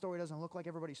my story doesn't look like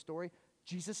everybody's story.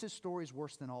 Jesus' story is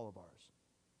worse than all of ours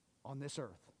on this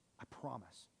earth. I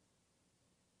promise.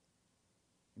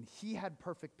 And he had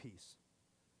perfect peace.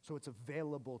 So it's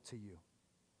available to you.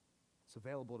 It's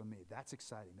available to me. That's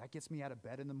exciting. That gets me out of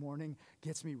bed in the morning,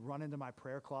 gets me run into my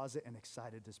prayer closet and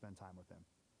excited to spend time with him.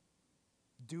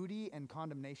 Duty and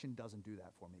condemnation doesn't do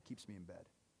that for me. It keeps me in bed.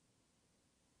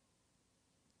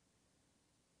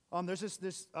 There's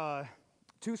this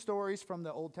two stories from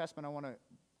the Old Testament I want to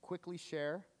quickly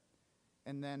share,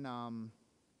 and then and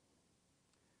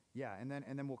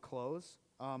then we'll close.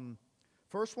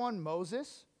 First one,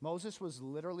 Moses. Moses was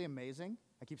literally amazing.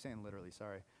 I keep saying literally,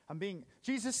 sorry.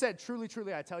 Jesus said, truly,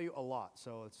 truly, I tell you a lot.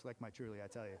 So it's like my truly, I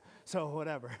tell you. So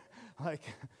whatever.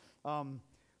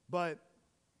 But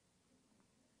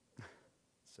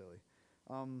silly.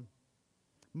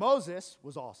 Moses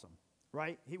was awesome,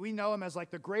 right? We know him as like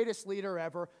the greatest leader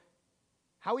ever.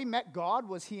 How he met God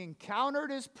was he encountered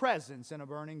his presence in a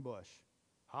burning bush.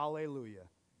 Hallelujah.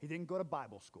 He didn't go to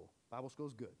Bible school. Bible school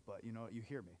is good, but you know, you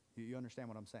hear me. You understand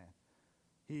what I'm saying.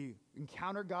 He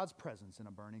encountered God's presence in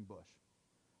a burning bush,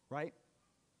 right?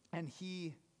 And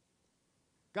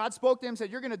God spoke to him, said,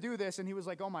 you're going to do this. And he was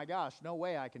like, oh my gosh, no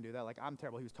way I can do that. Like, I'm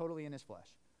terrible. He was totally in his flesh,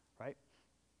 right?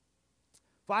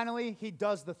 Finally, he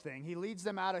does the thing. He leads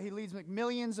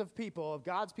millions of people, of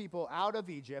God's people, out of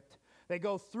Egypt. They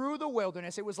go through the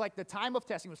wilderness. It was like the time of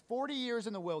testing. It was 40 years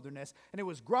in the wilderness, and it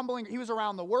was grumbling. He was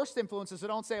around the worst influences, so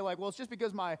don't say like, well, it's just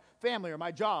because my family or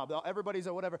my job, everybody's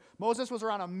or whatever. Moses was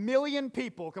around 1 million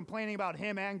people complaining about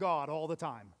him and God all the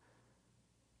time.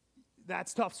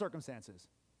 That's tough circumstances.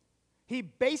 He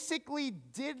basically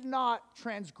did not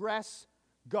transgress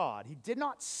God. He did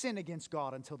not sin against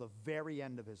God until the very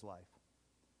end of his life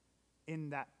in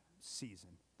that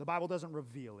season. The Bible doesn't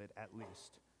reveal it, at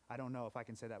least. I don't know if I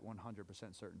can say that 100%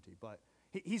 certainty, but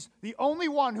he's the only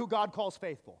one who God calls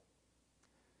faithful.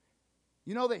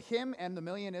 You know that him and the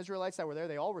million Israelites that were there,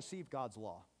 they all received God's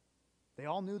law. They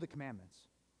all knew the commandments.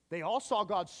 They all saw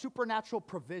God's supernatural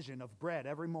provision of bread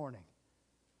every morning,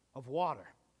 of water,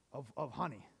 of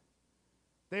honey.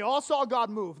 They all saw God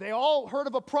move. They all heard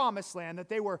of a promised land that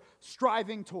they were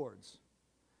striving towards.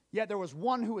 Yet there was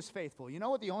one who was faithful. You know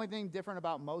what the only thing different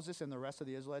about Moses and the rest of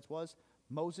the Israelites was?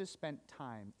 Moses spent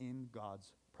time in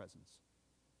God's presence.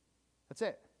 That's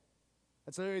it.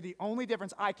 That's literally the only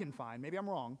difference I can find. Maybe I'm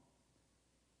wrong.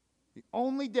 The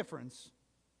only difference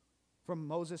from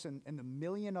Moses and the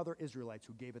million other Israelites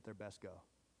who gave it their best go.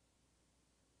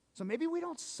 So maybe we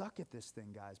don't suck at this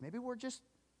thing, guys. Maybe we're just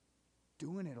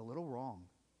doing it a little wrong.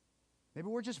 Maybe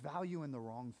we're just valuing the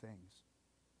wrong things.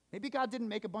 Maybe God didn't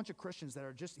make a bunch of Christians that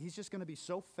he's just going to be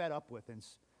so fed up with and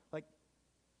like,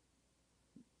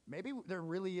 maybe there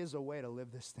really is a way to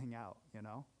live this thing out, you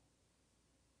know?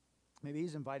 Maybe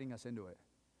he's inviting us into it.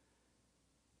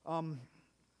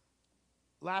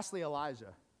 Lastly,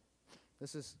 Elijah.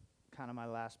 This is kind of my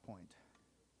last point.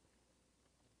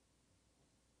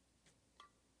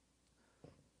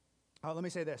 Let me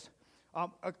say this.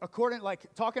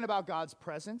 Talking about God's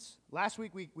presence, last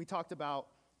week we talked about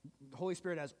the Holy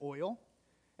Spirit as oil.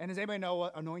 And does anybody know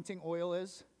what anointing oil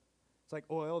is? It's like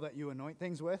oil that you anoint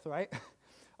things with, right?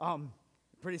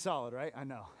 Pretty solid, right? I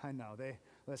know.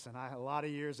 Listen, I had a lot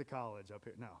of years of college up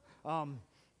here. No.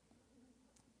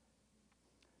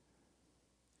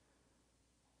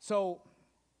 So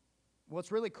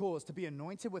what's really cool is to be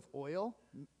anointed with oil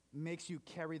makes you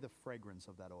carry the fragrance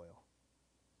of that oil.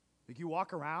 Like you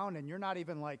walk around and you're not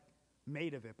even like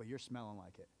made of it, but you're smelling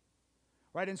like it.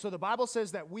 Right? And so the Bible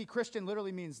says that we, Christian,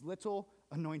 literally means little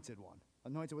anointed one,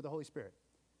 anointed with the Holy Spirit.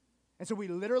 And so we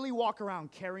literally walk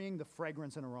around carrying the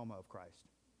fragrance and aroma of Christ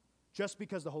just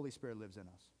because the Holy Spirit lives in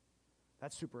us.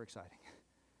 That's super exciting.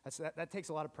 That takes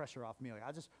a lot of pressure off me. Like,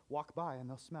 I just walk by and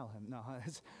they'll smell him. No,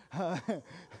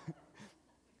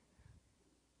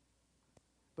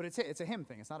 but it's a him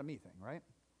thing. It's not a me thing, right?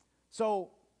 So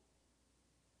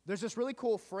there's this really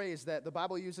cool phrase that the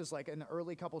Bible uses like in the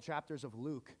early couple chapters of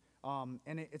Luke.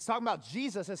 And it's talking about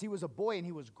Jesus as he was a boy and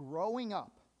he was growing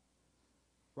up,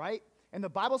 right? And the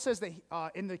Bible says that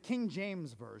in the King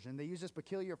James Version, they use this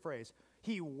peculiar phrase,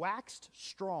 he waxed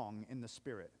strong in the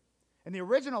Spirit. And the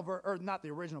original, or not the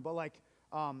original, but like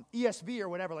ESV or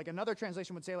whatever, like another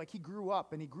translation would say like he grew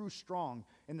up and he grew strong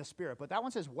in the Spirit. But that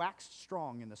one says waxed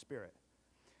strong in the Spirit.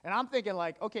 And I'm thinking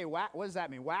like, okay, what does that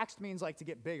mean? Waxed means like to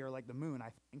get bigger, like the moon, I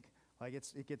think. Like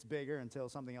it gets bigger until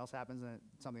something else happens and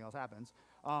something else happens.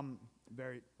 A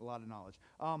lot of knowledge.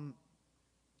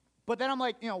 But then I'm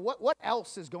like, you know, what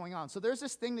else is going on? So there's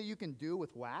this thing that you can do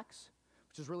with wax,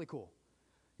 which is really cool.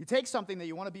 You take something that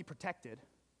you want to be protected,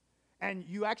 and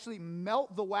you actually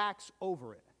melt the wax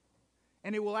over it.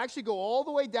 And it will actually go all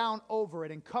the way down over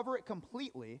it and cover it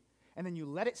completely, and then you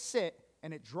let it sit,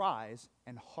 and it dries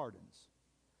and hardens.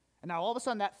 And now all of a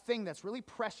sudden that thing that's really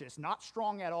precious, not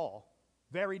strong at all,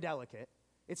 very delicate,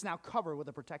 it's now covered with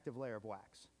a protective layer of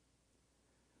wax.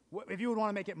 If you would want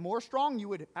to make it more strong, you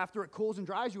would, after it cools and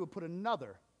dries, you would put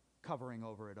another covering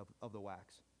over it of the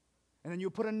wax. And then you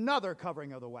put another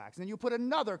covering of the wax. And then you put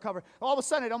another cover. All of a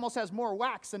sudden, it almost has more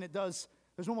wax than it does.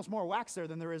 There's almost more wax there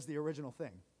than there is the original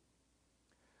thing.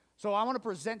 So I want to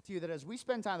present to you that as we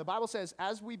spend time, the Bible says,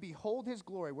 as we behold his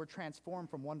glory, we're transformed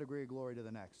from one degree of glory to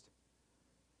the next.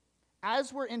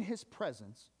 As we're in his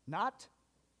presence, not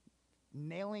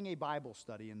nailing a Bible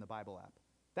study in the Bible app.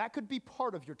 That could be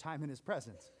part of your time in his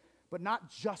presence, but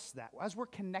not just that. As we're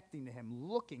connecting to him,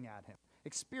 looking at him,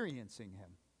 experiencing him.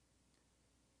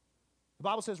 The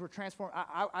Bible says we're transformed.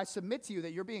 I submit to you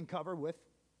that you're being covered with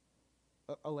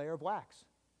a layer of wax.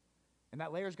 And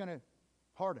that layer is going to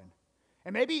harden.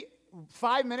 And maybe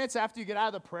 5 minutes after you get out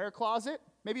of the prayer closet,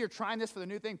 maybe you're trying this for the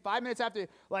new thing, 5 minutes after,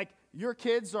 like, your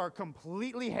kids are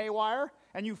completely haywire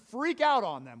and you freak out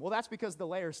on them. Well, that's because the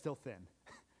layer is still thin.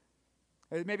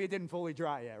 Maybe it didn't fully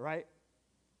dry yet, right?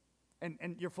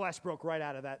 And your flesh broke right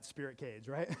out of that spirit cage,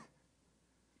 right?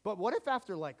 But what if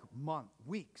after like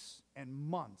weeks and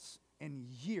months and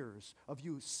years of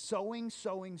you sowing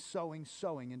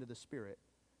into the Spirit,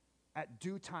 at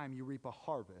due time you reap a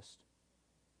harvest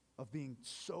of being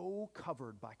so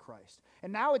covered by Christ.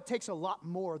 And now it takes a lot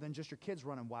more than just your kids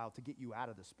running wild to get you out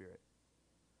of the Spirit.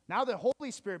 Now the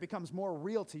Holy Spirit becomes more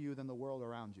real to you than the world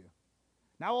around you.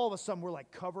 Now all of a sudden we're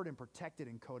like covered and protected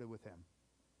and coated with him.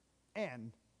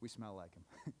 And we smell like him.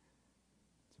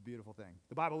 It's a beautiful thing.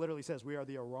 The Bible literally says we are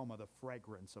the aroma, the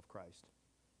fragrance of Christ.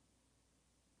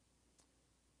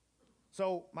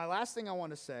 So my last thing I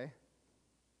want to say,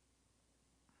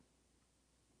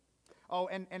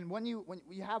 and when you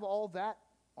have all that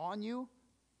on you,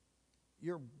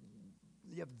 you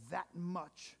have that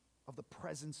much of the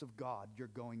presence of God you're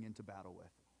going into battle with.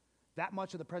 That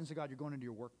much of the presence of God you're going into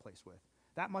your workplace with.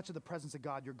 That much of the presence of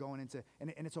God you're going into,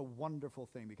 and it's a wonderful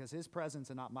thing because his presence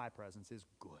and not my presence is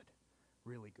good,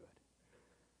 really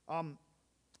good.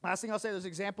 Last thing I'll say, there's an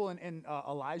example in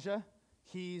Elijah.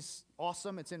 He's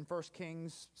awesome. It's in 1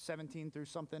 Kings 17 through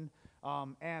something.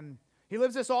 And he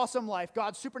lives this awesome life.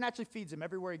 God supernaturally feeds him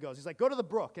everywhere he goes. He's like, go to the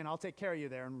brook and I'll take care of you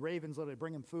there. And ravens literally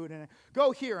bring him food. And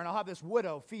go here and I'll have this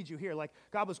widow feed you here. Like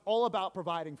God was all about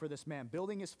providing for this man,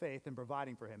 building his faith and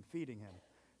providing for him, feeding him.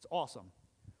 It's awesome.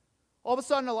 All of a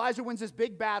sudden, Elijah wins this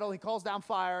big battle. He calls down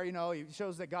fire. You know, he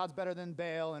shows that God's better than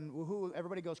Baal. And woohoo,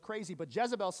 everybody goes crazy. But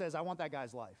Jezebel says, I want that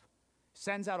guy's life.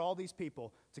 Sends out all these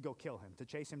people to go kill him, to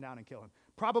chase him down and kill him.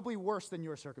 Probably worse than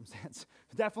your circumstance.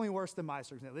 Definitely worse than my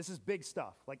circumstance. This is big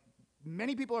stuff. Like,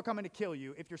 many people are coming to kill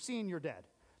you. If you're seeing, you're dead.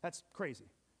 That's crazy.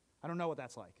 I don't know what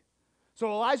that's like.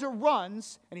 So Elijah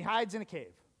runs, and he hides in a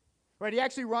cave. Right? He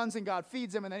actually runs, and God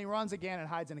feeds him, and then he runs again and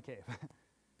hides in a cave.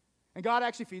 And God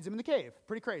actually feeds him in the cave.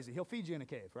 Pretty crazy. He'll feed you in a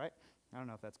cave, right? I don't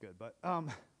know if that's good, but all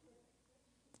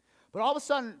of a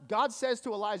sudden, God says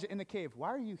to Elijah in the cave, why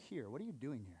are you here? What are you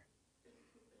doing here?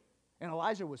 And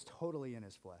Elijah was totally in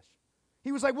his flesh.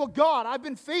 He was like, well, God, I've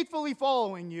been faithfully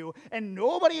following you, and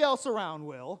nobody else around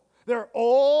will. They're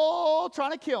all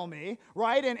trying to kill me,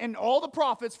 right? And all the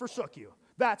prophets forsook you.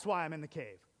 That's why I'm in the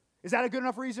cave. Is that a good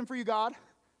enough reason for you, God?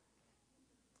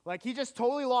 Like, he just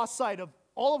totally lost sight of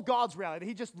all of God's reality.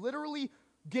 He just literally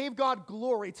gave God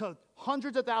glory to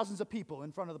hundreds of thousands of people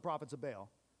in front of the prophets of Baal.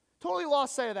 Totally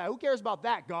lost sight of that. Who cares about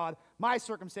that, God? My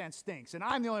circumstance stinks, and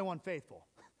I'm the only one faithful.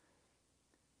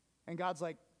 And God's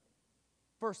like,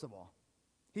 first of all,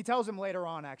 he tells him later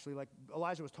on, actually, like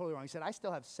Elijah was totally wrong. He said, I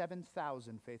still have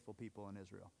 7,000 faithful people in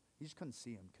Israel. You just couldn't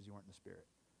see them because you weren't in the Spirit.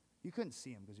 You couldn't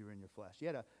see them because you were in your flesh. You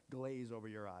had a glaze over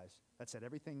your eyes that said,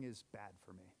 everything is bad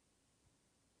for me.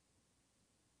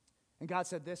 And God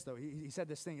said this, though. He said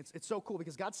this thing. It's so cool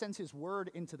because God sends his word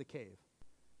into the cave,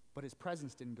 but his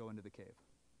presence didn't go into the cave.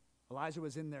 Elijah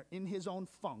was in there in his own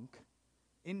funk,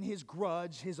 in his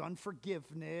grudge, his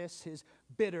unforgiveness, his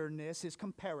bitterness, his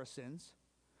comparisons,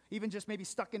 even just maybe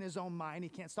stuck in his own mind. He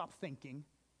can't stop thinking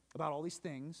about all these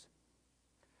things.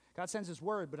 God sends his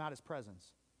word, but not his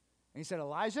presence. And he said,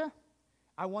 Elijah,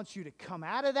 I want you to come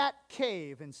out of that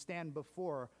cave and stand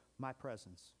before my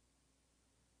presence.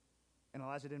 And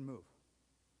Elijah didn't move.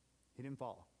 He didn't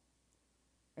follow.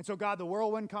 And so God, the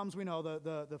whirlwind comes, we know,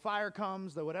 the fire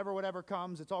comes, the whatever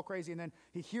comes, it's all crazy, and then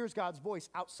he hears God's voice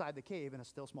outside the cave in a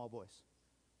still small voice.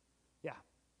 Yeah.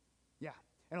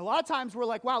 And a lot of times we're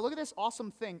like, wow, look at this awesome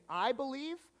thing. I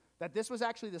believe that this was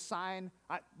actually the sign.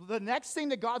 The next thing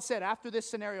that God said after this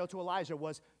scenario to Elijah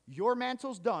was, your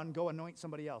mantle's done, go anoint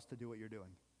somebody else to do what you're doing.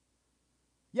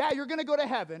 Yeah, you're going to go to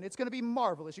heaven. It's going to be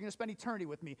marvelous. You're going to spend eternity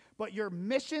with me. But your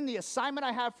mission, the assignment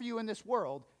I have for you in this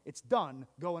world, it's done.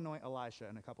 Go anoint Elisha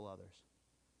and a couple others.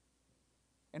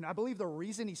 And I believe the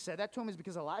reason he said that to him is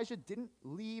because Elijah didn't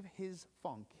leave his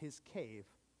funk, his cave,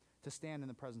 to stand in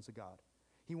the presence of God.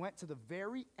 He went to the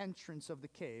very entrance of the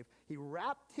cave. He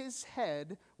wrapped his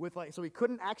head with so he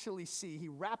couldn't actually see. He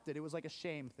wrapped it. It was like a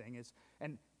shame thing.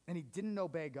 And he didn't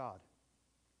obey God.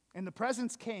 And the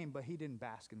presence came, but he didn't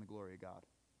bask in the glory of God.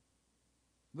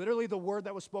 Literally, the word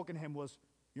that was spoken to him was,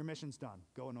 your mission's done.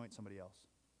 Go anoint somebody else.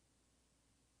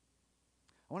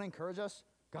 I want to encourage us.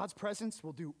 God's presence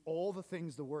will do all the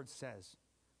things the word says,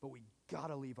 but we got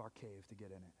to leave our cave to get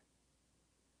in it.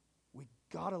 We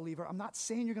got to leave I'm not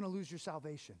saying you're going to lose your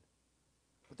salvation,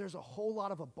 but there's a whole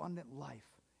lot of abundant life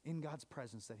in God's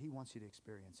presence that he wants you to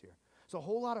experience here. There's a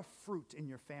whole lot of fruit in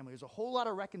your family. There's a whole lot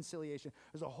of reconciliation.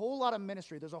 There's a whole lot of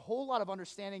ministry. There's a whole lot of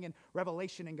understanding and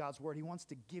revelation in God's word he wants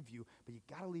to give you, but you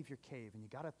got to leave your cave and you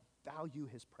got to value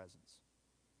his presence.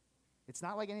 It's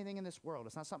not like anything in this world.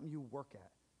 It's not something you work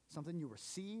at. It's something you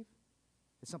receive.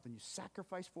 It's something you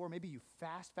sacrifice for. Maybe you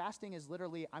fast. Fasting is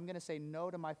literally, I'm going to say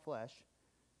no to my flesh,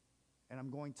 and I'm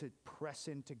going to press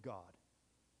into God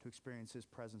to experience his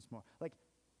presence more.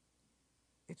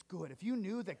 It's good. If you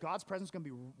knew that God's presence is going to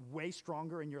be way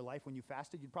stronger in your life when you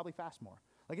fasted, you'd probably fast more.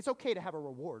 It's okay to have a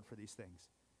reward for these things.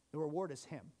 The reward is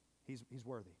him. He's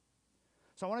worthy.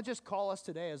 So I want to just call us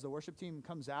today as the worship team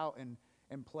comes out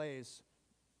and plays.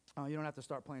 You don't have to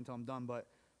start playing until I'm done, but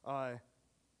I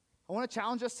want to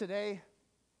challenge us today.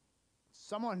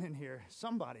 Someone in here,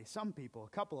 somebody, some people,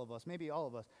 a couple of us, maybe all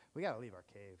of us, we got to leave our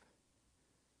cave.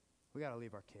 We got to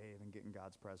leave our cave and get in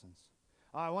God's presence.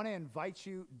 I want to invite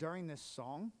you during this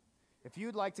song, if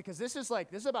you'd like to, because this is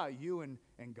about you and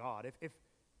God.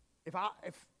 If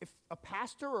a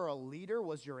pastor or a leader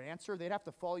was your answer, they'd have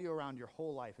to follow you around your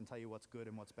whole life and tell you what's good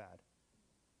and what's bad.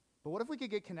 But what if we could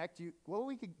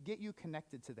get you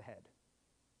connected to the head?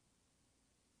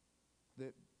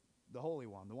 The Holy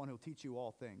One, the one who'll teach you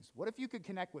all things. What if you could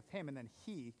connect with him and then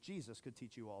he, Jesus, could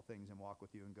teach you all things and walk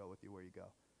with you and go with you where you go?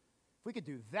 If we could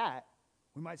do that,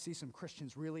 we might see some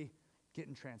Christians really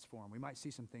getting transformed. We might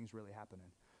see some things really happening.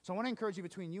 So I want to encourage you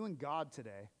between you and God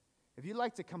today. If you'd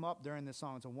like to come up during this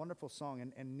song, it's a wonderful song,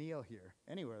 and kneel here.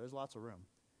 Anywhere, there's lots of room.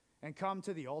 And come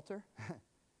to the altar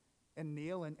and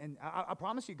kneel, and I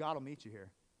promise you God will meet you here.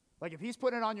 If he's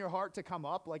putting it on your heart to come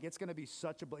up, it's going to be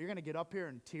you're going to get up here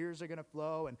and tears are going to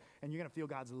flow, and you're going to feel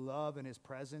God's love and his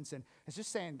presence. And it's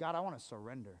just saying, God, I want to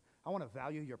surrender. I want to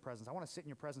value your presence. I want to sit in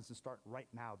your presence and start right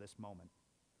now, this moment.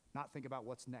 Not think about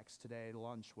what's next today,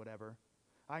 lunch, whatever.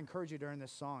 I encourage you during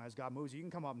this song, as God moves, you can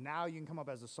come up now, you can come up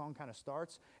as the song kind of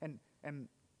starts. And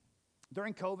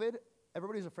during COVID,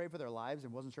 everybody was afraid for their lives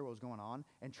and wasn't sure what was going on,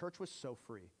 and church was so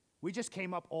free. We just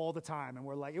came up all the time, and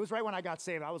it was right when I got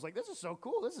saved. I was like, this is so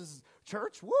cool. This is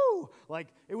church. Woo!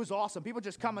 It was awesome. People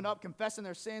just coming up, confessing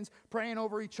their sins, praying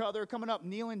over each other, coming up,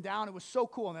 kneeling down. It was so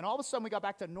cool. And then all of a sudden, we got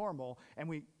back to normal, and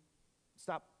we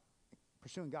stopped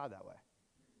pursuing God that way.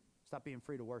 Stop being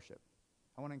free to worship.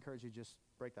 I want to encourage you, just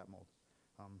break that mold.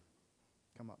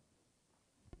 Come up.